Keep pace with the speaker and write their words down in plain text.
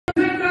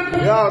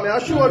Yeah, me I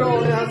show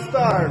down me and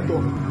start to.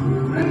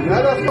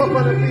 I just come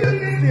on the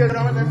stage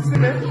and them see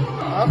me.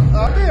 I'm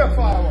there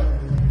forward.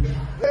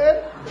 See?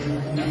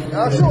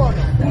 I show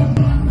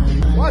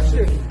now. Watch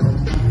this.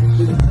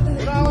 You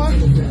know what?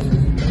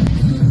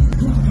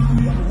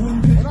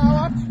 You know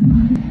what?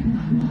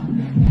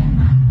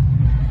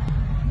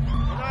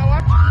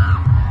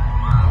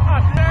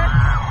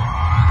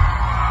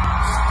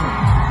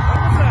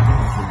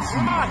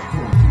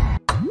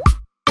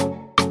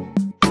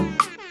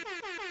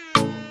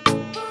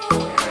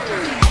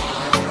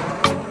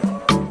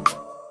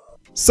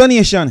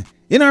 Nation,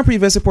 in our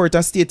previous report, I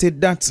stated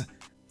that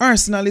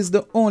Arsenal is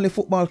the only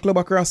football club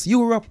across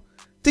Europe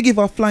to give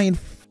a flying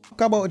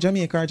fuck about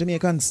Jamaica or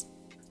Jamaicans.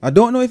 I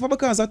don't know if it's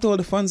because I told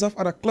the fans of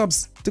other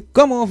clubs to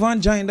come over and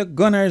join the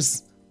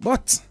Gunners,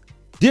 but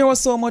there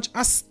was so much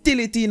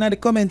hostility in the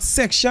comment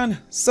section.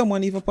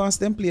 Someone even past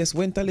them place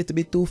went a little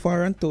bit too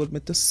far and told me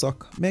to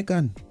suck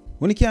Megan.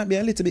 When you can't be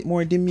a little bit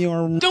more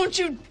demure. Don't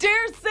you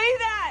dare say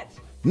that!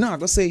 Nah,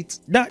 go say it.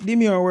 That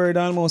demure word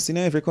almost in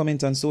every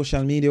comment on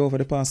social media over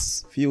the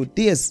past few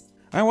days.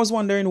 I was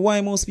wondering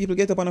why most people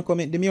get up on a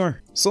comment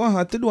demure. So I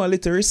had to do a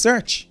little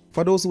research.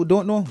 For those who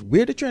don't know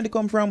where the trend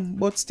come from,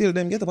 but still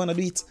them get up on a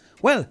do it.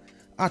 Well,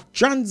 a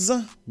trans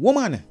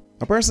woman.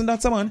 A person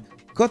that's a man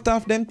cut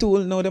off them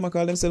tool, now them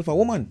call themselves a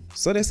woman.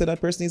 So they say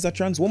that person is a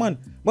trans woman.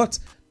 But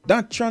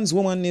that trans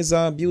woman is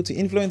a beauty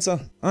influencer,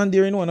 and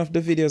during one of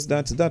the videos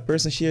that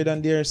person shared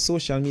on their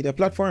social media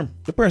platform,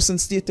 the person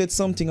stated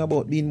something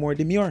about being more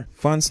demure.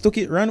 Fans took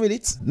it, ran with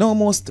it. Now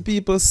most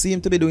people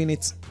seem to be doing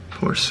it.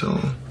 Poor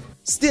soul.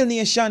 Still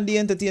Nation, the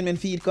entertainment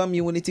feed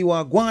community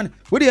wagwan.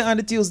 We're there on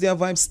the Tuesday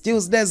Vybz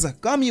Tuesdays.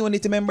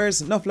 Community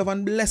members, enough love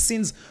and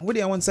blessings. We're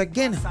there once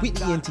again with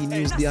the ENT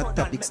News, their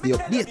topics, the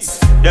updates.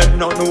 Them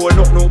no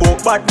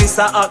about badness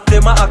act,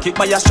 them a hack it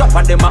by a strap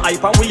and them a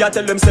hype and we a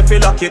tell them say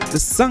feel like it. The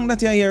song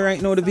that you hear right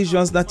now, the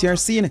visuals that you're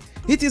seeing,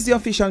 it is the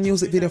official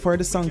music video for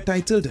the song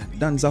titled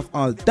Dance of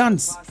All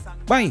Dance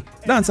by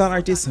dancehall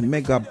artist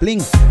Mega Bling.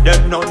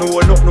 Them no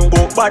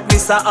about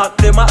badness act,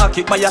 them a hack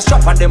it by a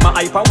strap and them a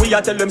hype and we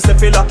a tell them say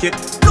feel like it.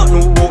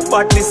 No about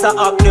badness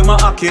act, them a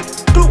hack it.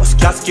 Close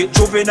casket,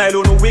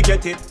 juvenile, no we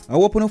get it. I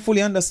hope you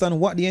fully understand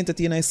what the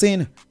entertainer is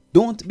saying.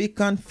 Don't be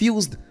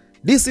confused.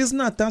 This is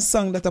not a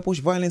song that push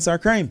violence or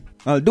crime.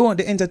 Although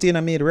the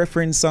entertainer made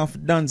reference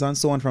of dance and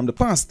so on from the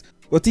past,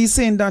 but he's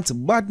saying that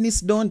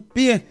badness don't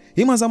pay.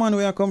 Him as a man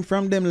where I come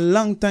from them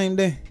long time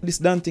there. This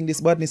damn thing,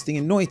 this badness thing,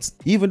 you know it.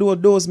 Even though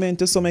those men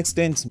to some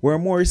extent were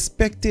more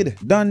respected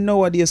than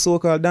nowadays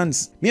so-called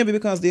dance. Maybe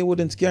because they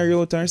wouldn't carry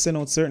out or send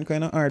out certain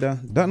kind of order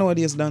that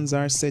nowadays dance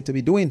are said to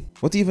be doing.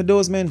 But even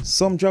those men,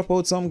 some drop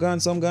out, some gone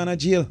to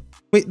jail.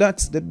 With that,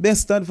 the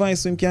best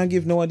advice we can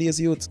give nowadays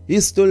youth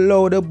is to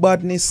lower the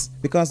badness,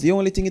 because the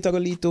only thing it will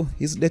lead to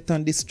is death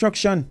and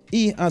destruction.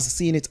 He has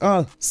seen it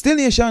all. Still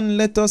Nation,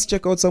 let us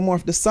check out some more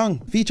of the song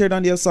featured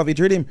on the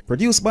Savage Rhythm,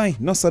 produced by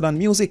Nosadan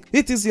Music.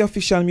 It is the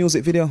official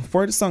music video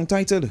for the song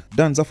titled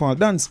Dance of All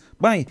Dance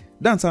by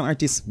dancehall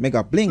artist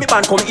Mega Bling. Me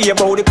man come here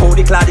about the code,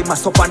 the clad, the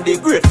mass up and the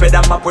great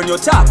feather map when you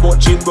talk about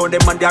Jim Brown,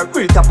 them and they are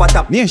real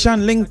top.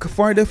 Nation, link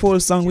for the full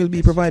song will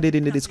be provided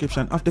in the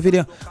description of the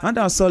video and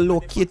also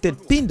located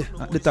pinned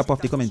at the top of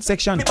the comment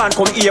section. Me man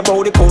come here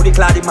about the code, the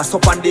clad, the mass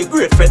up and the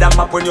great feather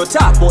map when you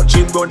talk about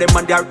Jim Brown, them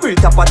and they are real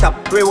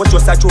top. Ray was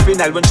just a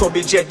juvenile when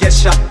Chubby Jet get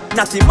shot.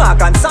 Natty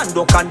Mark and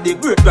Sandok and the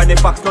great granny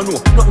facts no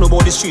nothing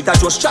about the street, I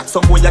just chat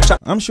some boy a chat.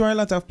 I'm sure a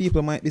lot of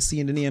people might be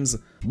seeing the names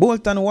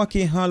Bolt and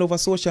Wacky all over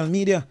social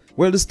media.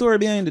 Well, the story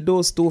behind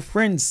those two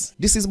friends,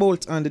 this is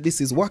Bolt and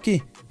this is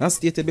Wacky. As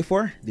stated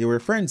before, they were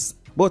friends,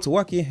 but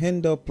Wacky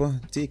ended up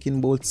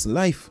taking Bolt's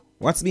life.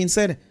 What's being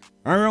said?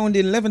 Around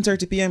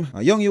 11:30 p.m,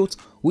 a young youth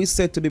who is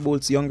said to be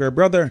Bolt's younger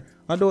brother.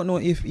 I don't know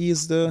if he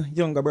is the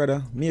younger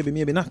brother,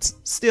 maybe not.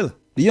 Still,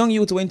 the young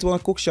youth went to a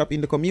cook shop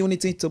in the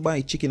community to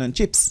buy chicken and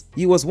chips.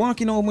 He was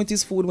walking home with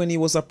his food when he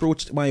was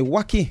approached by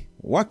Wacky.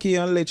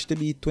 Wacky alleged to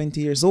be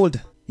 20 years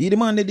old. He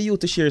demanded the youth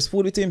to share his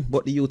food with him,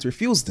 but the youth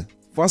refused.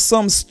 For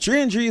some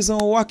strange reason,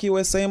 Wacky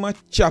was saying a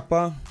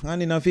chopper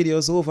and in a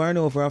videos over and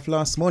over of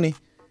last money,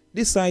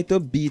 decided to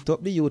beat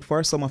up the youth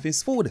for some of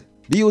his food.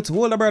 The youth's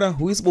older brother,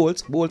 who is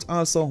Bolt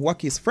also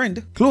Wacky's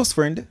friend, close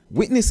friend,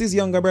 witnessed his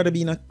younger brother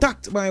being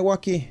attacked by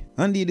Wacky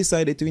and he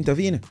decided to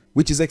intervene,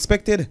 which is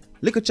expected.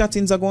 Little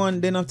chattings are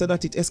going, then after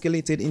that it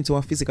escalated into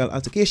a physical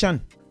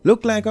altercation.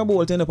 Looked like a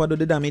Bolt ended up doing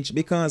the damage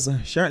because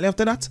shortly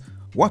after that,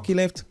 Wacky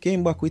left,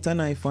 came back with a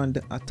knife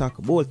and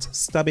attacked Bolt,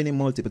 stabbing him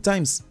multiple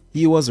times.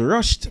 He was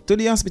rushed to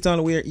the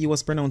hospital where he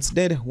was pronounced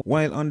dead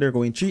while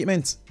undergoing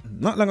treatment.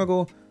 Not long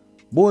ago,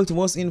 Bolt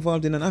was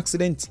involved in an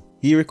accident.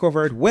 He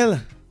recovered well,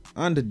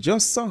 and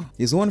just so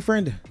his own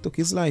friend took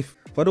his life.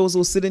 For those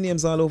who see the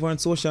names all over on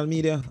social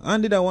media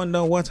and did I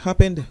wonder what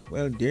happened,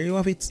 well, there you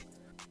have it.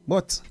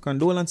 But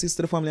condolences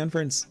to the family and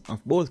friends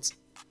of Bolt.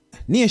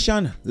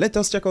 Nation, let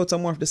us check out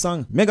some more of the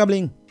song. Mega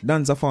Bling,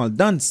 Dance of All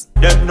Dance.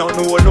 Them no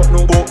know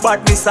about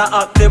badness a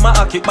act. Them a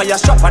hack it by a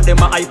strap and them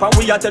a hype and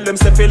we a tell them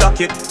say fi lock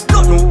it.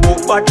 No know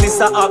about badness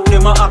a act.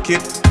 Them a hack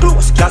it.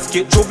 Close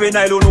casket,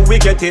 juvenile don't know we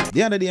get it.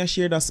 The other day I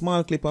shared a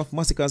small clip of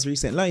Masicka's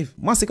recent live.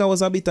 Masicka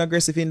was a bit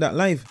aggressive in that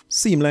live.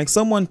 Seemed like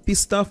someone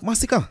pissed off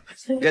Masicka.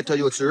 Get to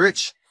you to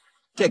rich.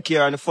 Take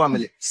care of the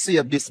family.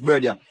 Save this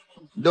brother.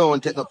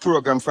 Don't take a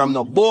program from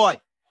no boy.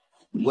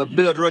 We're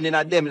blood running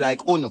at them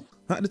like Uno.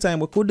 At the time,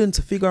 we couldn't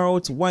figure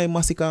out why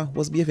Masicka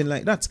was behaving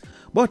like that.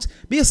 But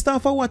based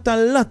off of what a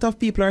lot of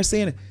people are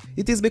saying,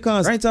 it is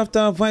because right after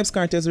Vybz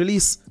Kartel's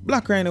release,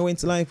 Black Ryno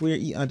went live where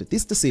he had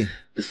this to say.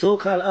 The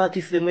so-called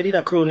artist them did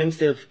a crown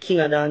himself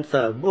king of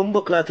dancehall.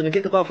 Bumbuckler to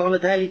get up on the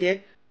toilet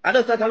there. I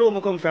just thought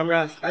alone come from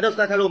Ras. I just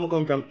thought alone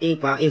come from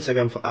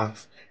Instagram for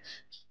us.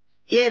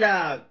 Yeah,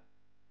 dog.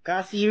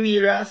 Cause see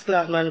real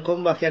rascal man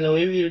come back, you know,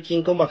 a real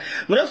king come back.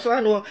 But that's why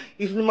I know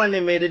if the man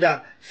they made it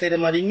that, say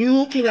them are the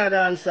new king of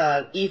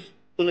dancehall if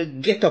you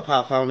get up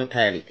half on the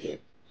toilet here.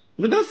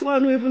 But that's why I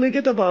know if you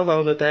get up half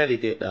on the toilet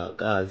here, dog,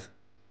 cause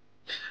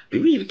the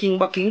real king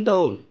back in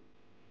town.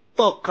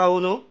 Fuck how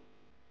no.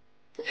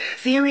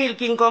 See real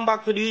king come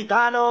back to do it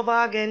all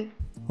over again.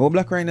 How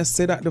Black Ryno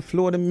said that the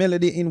flow, the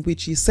melody in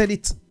which he said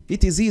it,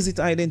 it is easy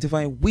to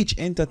identify which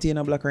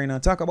entertainer Black Ryno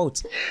talk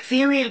about.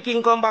 See real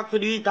king come back to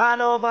do it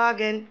all over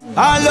again.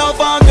 All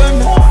over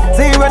again.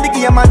 See when the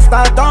game and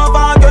start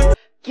over again.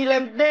 Kill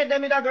them dead,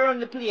 them that go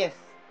run the place.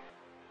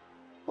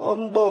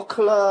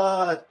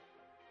 Bumbuckler.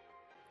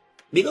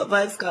 Big up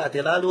Vybz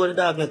Kartel, although the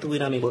dog not to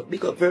win on me, but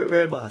big up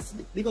very boss.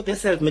 Big up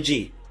yourself, my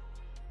G.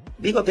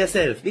 Big up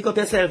yourself,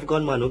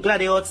 gunman. We're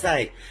glad you're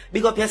outside.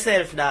 Big up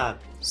yourself, dog.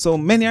 So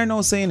many are now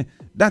saying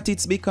that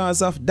it's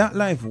because of that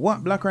live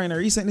what Black Ryno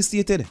recently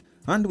stated.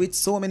 And with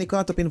so many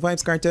caught up in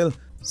Vybz Kartel,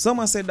 some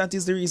have said that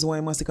is the reason why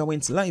Masicka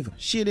went live,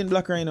 shading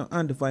Black Ryno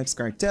and Vybz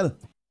Kartel.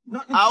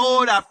 I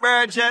hold a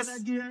purchase.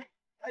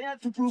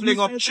 Fling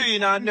up tree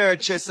in a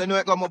nurture, you know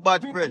it got my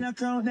bad friend.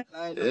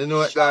 You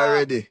know it got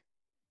already.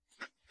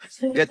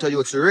 Get to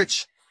you to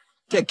rich.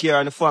 Take care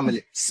of the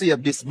family.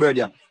 Save this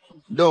brother.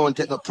 Don't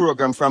take a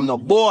program from no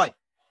boy.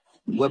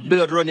 We're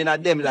blood running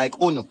at them like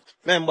Uno.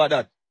 Remember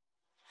that.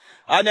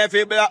 And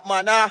every black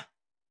man,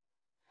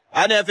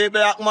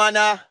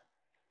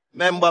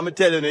 remember me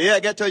telling you, yeah,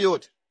 get to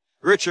youth.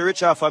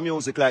 Rich off of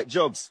music like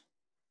Jobs.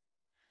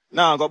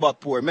 Now go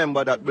back poor.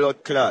 Remember that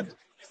blood clad.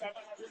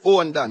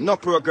 Own that, no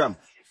program.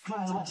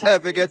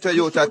 Every get to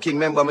youth a king,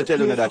 remember me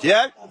telling you that,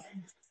 yeah?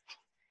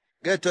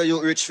 Get to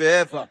youth rich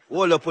forever.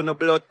 Hold up on the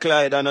blood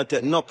clad and not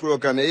take no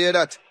program, you hear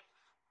that?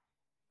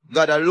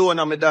 God alone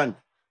and me done.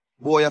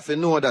 Boy, you have to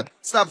know that.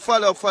 Stop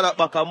follow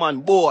back a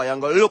man, boy,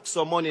 and go look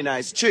some money in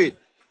the street.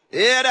 You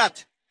hear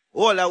that?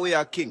 All the way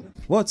a king.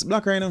 What's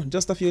Black Ryno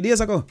just a few days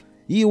ago?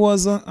 He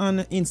was on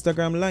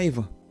Instagram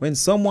live when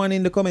someone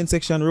in the comment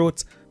section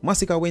wrote,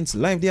 Masicka went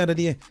live the other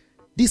day.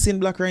 This in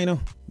Black Ryno.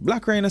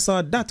 Black Ryno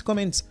saw that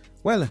comment.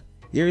 Well,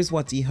 here is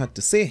what he had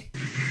to say.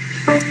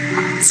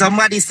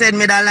 Somebody send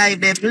me that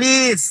live there,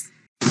 please.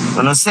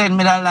 Wanna send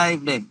me that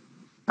live there.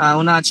 I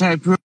wanna try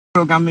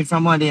program me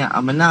from one day.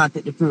 I'm not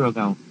take the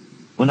program.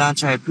 Wanna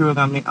try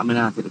program me, I'm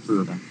not take the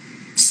program.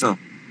 So,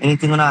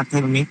 anything you wanna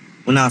tell me,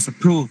 you have to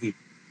prove it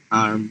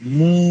or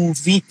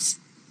move it.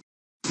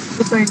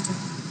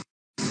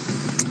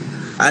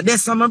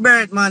 This is my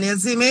birth, man, you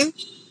see me?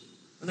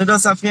 You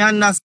just have to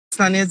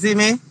understand, you see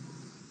me?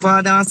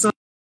 Father and son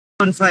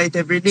fight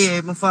every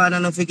day. My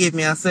father don't forgive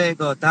me, I say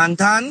go tan.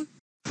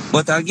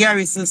 But a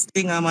garrison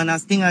stinger, man, a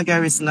stinger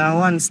garrison,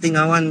 one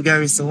stinger, one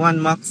garrison, one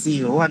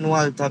Maxi, one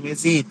Walter, you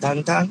see,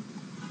 tan.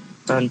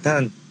 When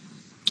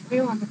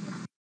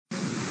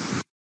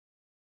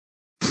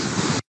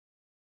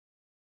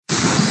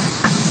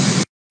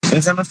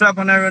some flap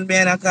on a run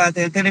behind a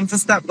cartel, tell him to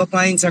stop, go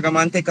on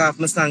Instagram and take off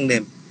my song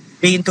them.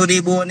 Been to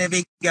the bone,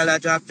 every girl a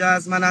drop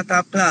jazz, man a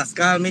top class,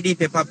 call me the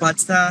pepper pot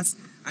stars,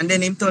 and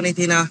then him turn it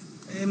in a.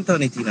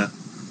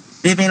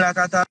 Living like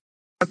a top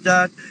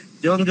jazz,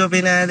 young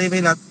juvenile,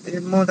 living like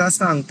a motor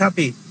song,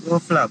 tappy, no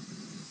flap.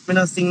 Me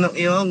no sing no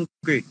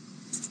hungry.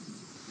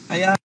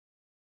 I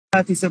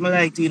artist I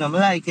like you, you know, I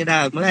like your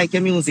dog, I like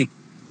your music.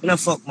 You know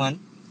fuck man.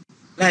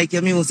 Like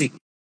your music.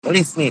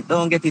 Listen it,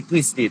 don't get it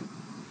twisted.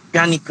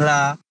 Johnny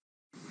Clark,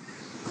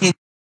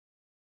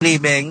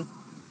 Bang,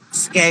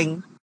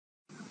 Skeng.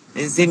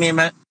 You see me,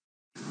 man?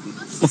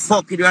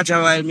 Fuck with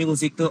Roger Wild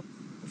music too.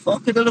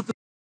 Fuck with the look.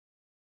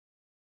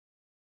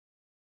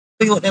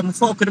 Them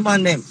fuck with the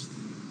man them.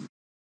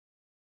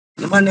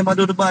 The man them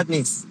do the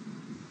badness.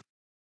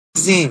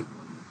 See?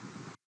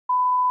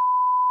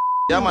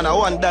 Yeah, man, I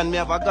want done me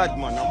have a God,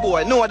 man.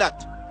 Boy, know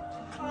that.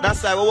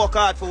 That's why we work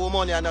hard for our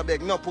money and I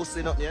beg no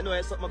pussy nothing. You know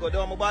it's something I go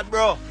down my bad,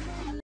 bro.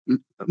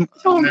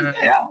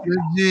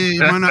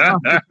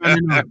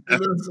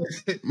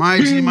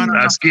 My G, man.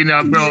 That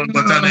skinny brown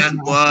button then,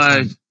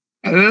 boy.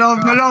 I love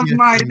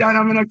my dad.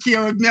 I'm gonna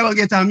care if never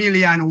get a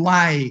million.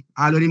 Why?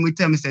 All of them will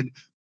tell me said,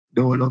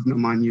 don't love no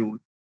man you.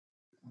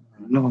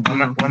 No, I'm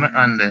not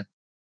under.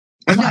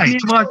 I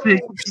love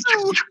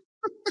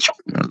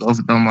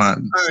the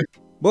man.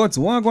 But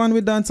what going on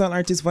with dancehall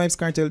artist Vybz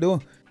Kartel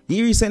though?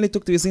 He recently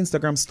took to his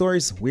Instagram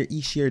stories where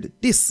he shared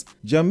this.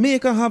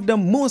 Jamaica have the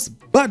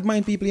most bad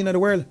mind people in the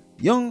world.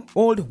 Young,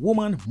 old,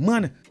 woman,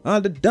 man,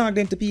 all the dog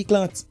them to pee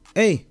clots.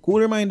 Hey, cool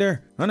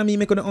reminder, and me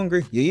make you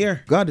hungry, you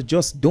hear? God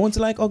just don't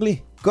like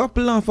ugly.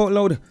 Couple laugh out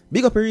loud,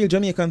 big up a real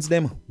Jamaicans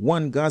them,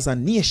 one Gaza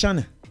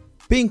nation.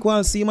 Pink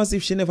Wall seem as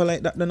if she never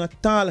liked that done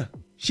at all.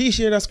 She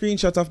shared a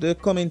screenshot of the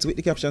comments with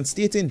the caption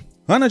stating,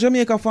 "Hannah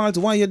Jamaica fault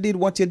why you did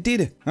what you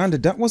did, and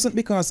that wasn't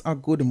because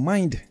of good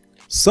mind."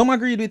 Some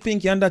agreed with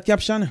Pinky on that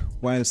caption,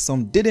 while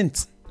some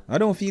didn't. I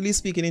don't feel he's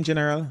speaking in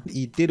general.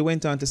 He did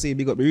went on to say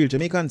big up the real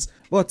Jamaicans,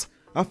 but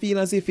I feel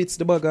as if it's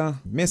the bugger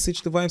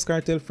message to Vybz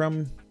Kartel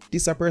from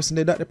this a person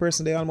they, that the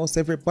person they, almost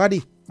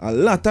everybody. A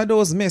lot of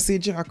those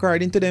messages,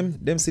 according to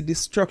them see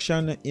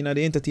destruction in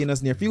the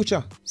entertainers near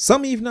future.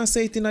 Some even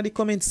say it in the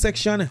comment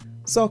section.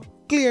 So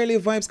clearly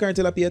Vybz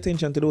Kartel pay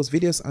attention to those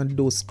videos and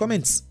those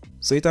comments.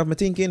 So it have me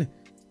thinking,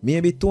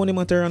 maybe Tony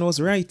Matterhorn was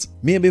right.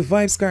 Maybe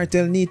Vybz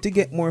Kartel need to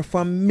get more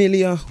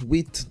familiar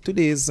with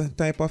today's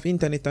type of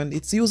internet and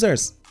its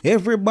users.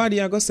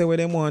 Everybody are gonna say what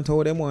they want,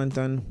 how they want,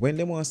 and when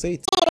they want to say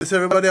it. It's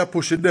everybody are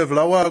push the devil,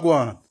 I want to go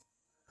on.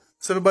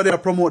 It's everybody are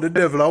promote the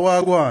devil, I want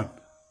to go on.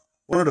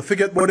 Want to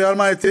forget about the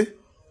Almighty?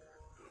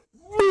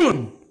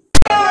 Boom!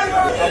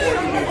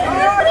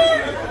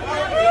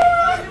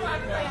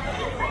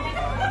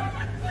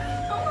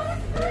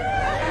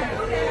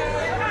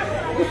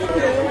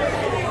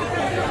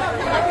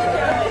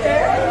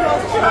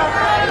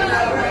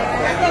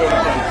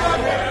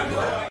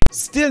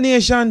 Still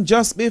nation,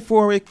 just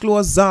before we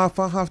close off,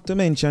 I have to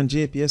mention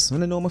JPS.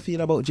 Wanna know how I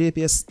feel about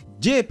JPS?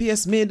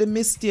 JPS made the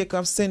mistake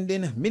of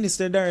sending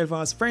Minister Daryl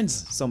Vaz's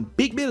friends some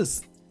big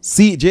bills.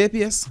 See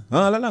JPS,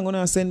 all along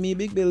gonna send me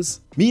big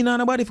bills. Me not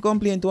nobody for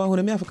complain to one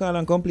who me have to call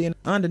and complain,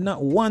 and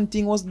not one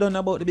thing was done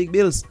about the big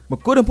bills.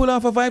 But couldn't pull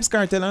off a Vybz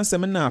Kartel and say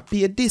me nah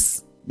pay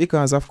this,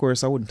 because of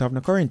course I wouldn't have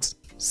no current.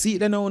 See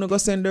then now wanna go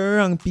send the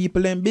wrong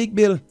people them big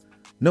bill.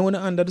 Now wanna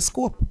under the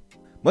scope.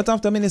 But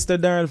after Minister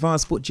Daryl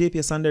Vaz put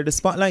JPS under the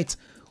spotlight,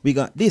 we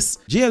got this.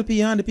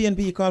 JLP and the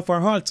PNP call for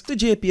halt to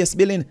JPS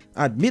billing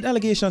amid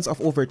allegations of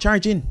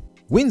overcharging.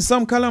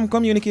 Winsome Column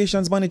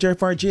Communications Manager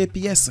for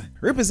JPS,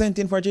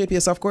 representing for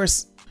JPS of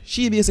course,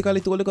 she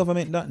basically told the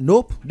government that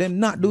nope, them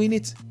not doing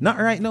it. Not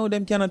right now,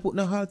 them cannot put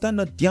no halt on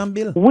no damn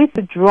bill.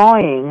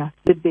 Withdrawing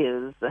the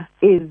bills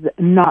is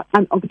not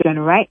an option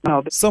right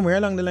now. Somewhere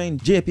along the line,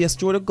 JPS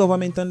threw the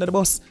government under the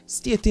bus,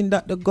 stating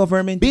that the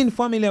government been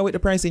familiar with the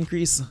price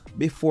increase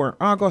before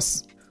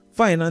August.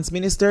 Finance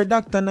Minister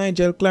Dr.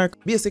 Nigel Clark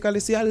basically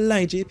say a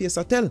lie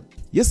JPS a tell.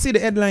 You see the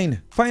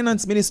headline,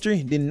 Finance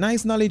Ministry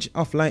denies knowledge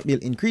of light bill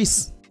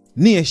increase.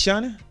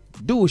 Nation,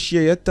 do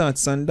share your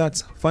thoughts on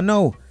that for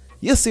now.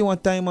 You see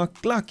what time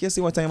o'clock, you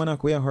see what time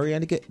o'clock we are hurry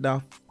and get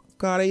the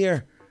car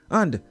here.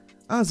 And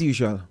as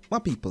usual, my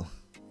people,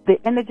 the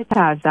energy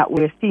charge that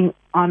we're seeing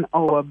on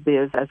our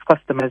bills as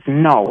customers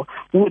now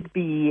would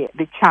be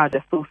the charge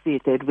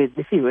associated with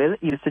the fuel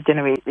used to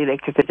generate the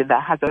electricity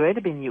that has already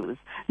been used.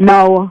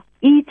 Now,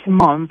 each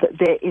month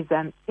there is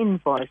an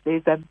invoice, there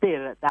is a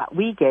bill that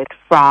we get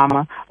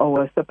from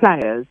our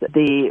suppliers,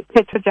 the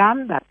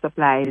Petrojam that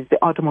supplies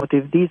the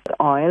automotive diesel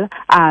oil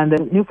and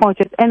the New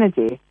Fortress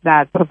Energy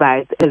that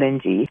provides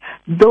LNG.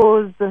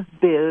 Those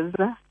bills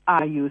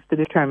are used to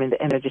determine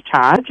the energy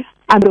charge,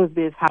 and those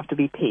bills have to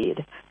be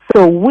paid.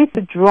 So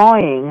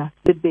withdrawing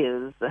the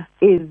bills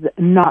is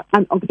not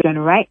an option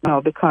right now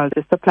because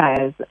the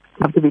suppliers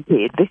have to be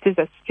paid. This is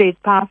a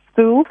straight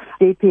pass-through.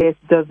 JPS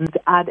doesn't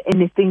add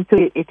anything to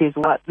it. It is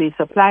what the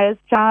suppliers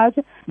charge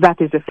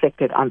that is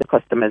reflected on the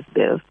customer's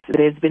bills.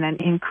 There's been an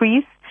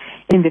increase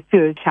in the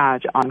fuel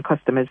charge on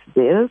customers'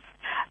 bills.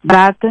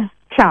 That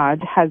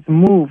charge has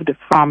moved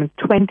from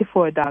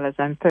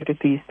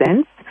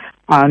 $24.33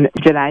 on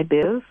July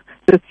bills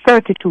to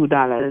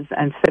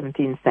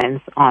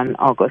 $32.17 on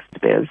August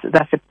bills.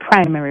 That's the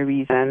primary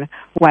reason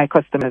why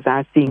customers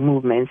are seeing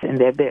movements in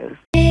their bills.